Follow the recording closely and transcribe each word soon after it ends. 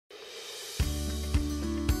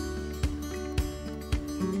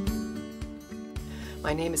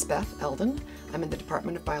My name is Beth Eldon. I'm in the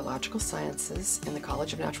Department of Biological Sciences in the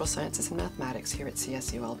College of Natural Sciences and Mathematics here at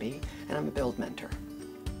CSULB, and I'm a build mentor.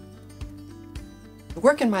 The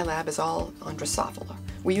work in my lab is all on Drosophila.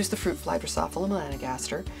 We use the fruit fly Drosophila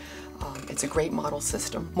melanogaster. It's a great model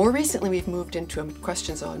system. More recently, we've moved into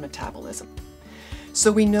questions on metabolism.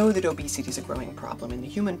 So we know that obesity is a growing problem in the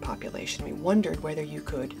human population. We wondered whether you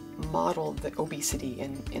could model the obesity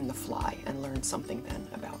in the fly and learn something then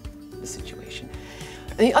about the situation.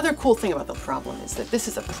 And the other cool thing about the problem is that this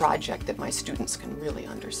is a project that my students can really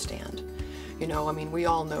understand. You know, I mean, we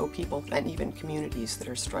all know people and even communities that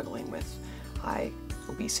are struggling with high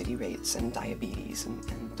obesity rates and diabetes and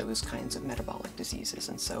those kinds of metabolic diseases.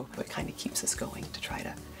 And so it kind of keeps us going to try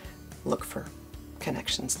to look for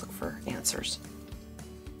connections, look for answers.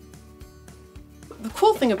 The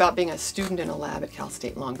cool thing about being a student in a lab at Cal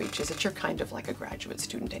State Long Beach is that you're kind of like a graduate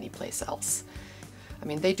student anyplace else. I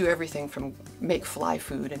mean, they do everything from make fly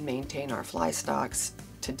food and maintain our fly stocks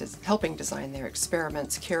to helping design their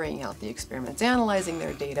experiments, carrying out the experiments, analyzing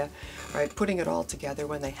their data, right, putting it all together.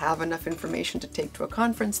 When they have enough information to take to a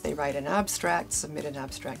conference, they write an abstract, submit an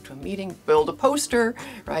abstract to a meeting, build a poster,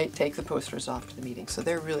 right, take the posters off to the meeting. So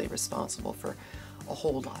they're really responsible for a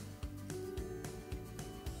whole lot.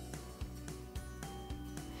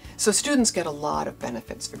 So students get a lot of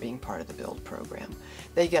benefits for being part of the BUILD program.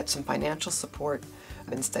 They get some financial support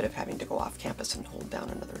instead of having to go off campus and hold down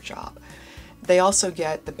another job. They also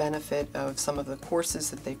get the benefit of some of the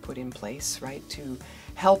courses that they put in place, right, to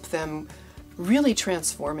help them really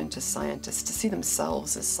transform into scientists, to see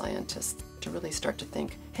themselves as scientists, to really start to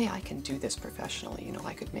think, hey, I can do this professionally, you know,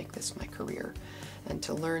 I could make this my career, and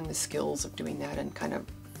to learn the skills of doing that and kind of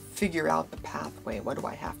figure out the pathway. What do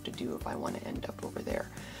I have to do if I want to end up over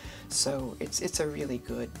there? So it's a really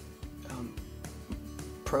good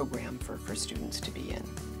program for students to be in.